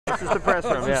This is the press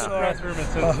room, yeah.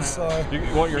 I'm sorry. You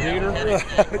want your heater?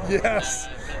 Yes,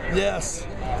 yes.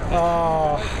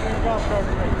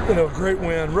 Great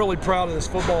win. Really proud of this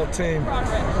football team.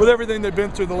 With everything they've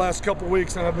been through the last couple of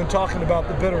weeks, and I've been talking about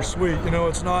the bittersweet.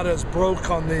 It's not as broke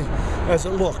as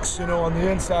it looks. On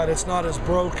the inside, it's not as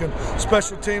broke. And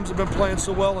special teams have been playing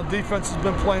so well, and defense has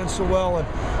been playing so well.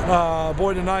 And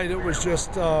boy, tonight it was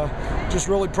just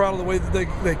really proud of the way that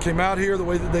they came out here, the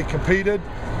way that they competed.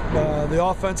 The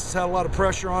offense has had a lot of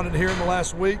pressure on it here in the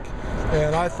last week,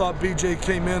 and I thought BJ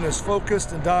came in as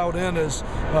focused and dialed in as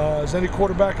any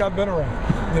quarterback I've been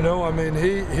around. He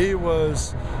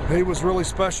was really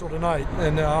special tonight,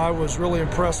 and I was really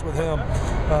impressed with him.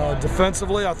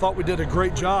 Defensively, I thought we did a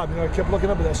great job. I kept looking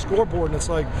up at that scoreboard, and it's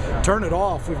like, turn it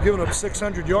off. We've given up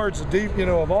 600 yards of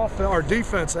offense. Our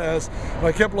defense has. And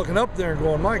I kept looking up there and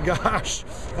going, my gosh,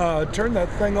 turn that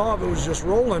thing off. It was just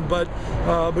rolling, but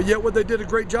yet what they did a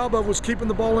great job of was keeping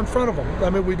the ball in front of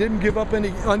them. We didn't give up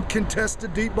any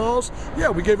uncontested deep balls. Yeah,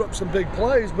 we gave up some big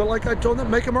plays, but like I told them,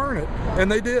 make them earn it,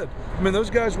 and they did.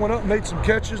 Those guys went up and made some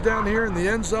catches down here in the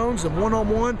end zones, and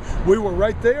one-on-one, we were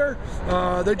right there.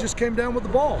 They just came down with the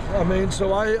ball.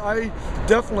 So I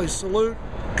definitely salute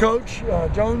Coach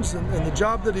Jones and the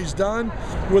job that he's done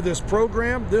with this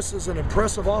program. This is an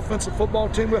impressive offensive football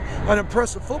team, an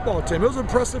impressive football team. It was an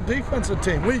impressive defensive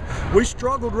team. We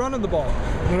struggled running the ball.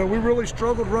 We really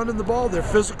struggled running the ball. They're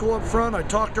physical up front. I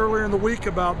talked earlier in the week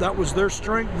about that was their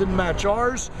strength, didn't match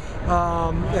ours,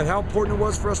 and how important it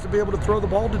was for us to be able to throw the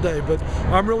ball today. But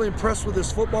I'm really impressed with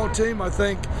this football team. I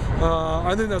think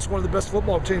that's one of the best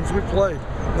football teams we've played.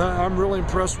 I'm really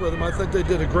impressed with them. I think they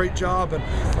did a great job, and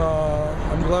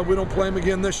I'm glad we don't play him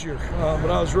again this year. But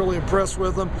I was really impressed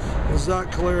with him.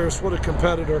 Zach Caleris, what a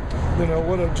competitor.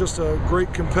 Just a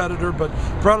great competitor. But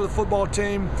proud of the football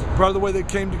team, proud of the way they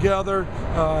came together,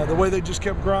 the way they just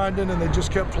kept grinding and they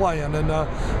just kept playing. And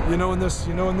in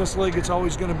this league, it's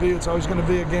always going to be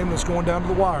a game that's going down to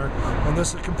the wire. And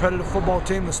this is a competitive football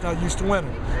team that's not used to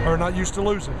winning or not used to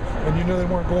losing. And they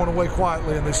weren't going away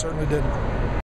quietly, and they certainly didn't.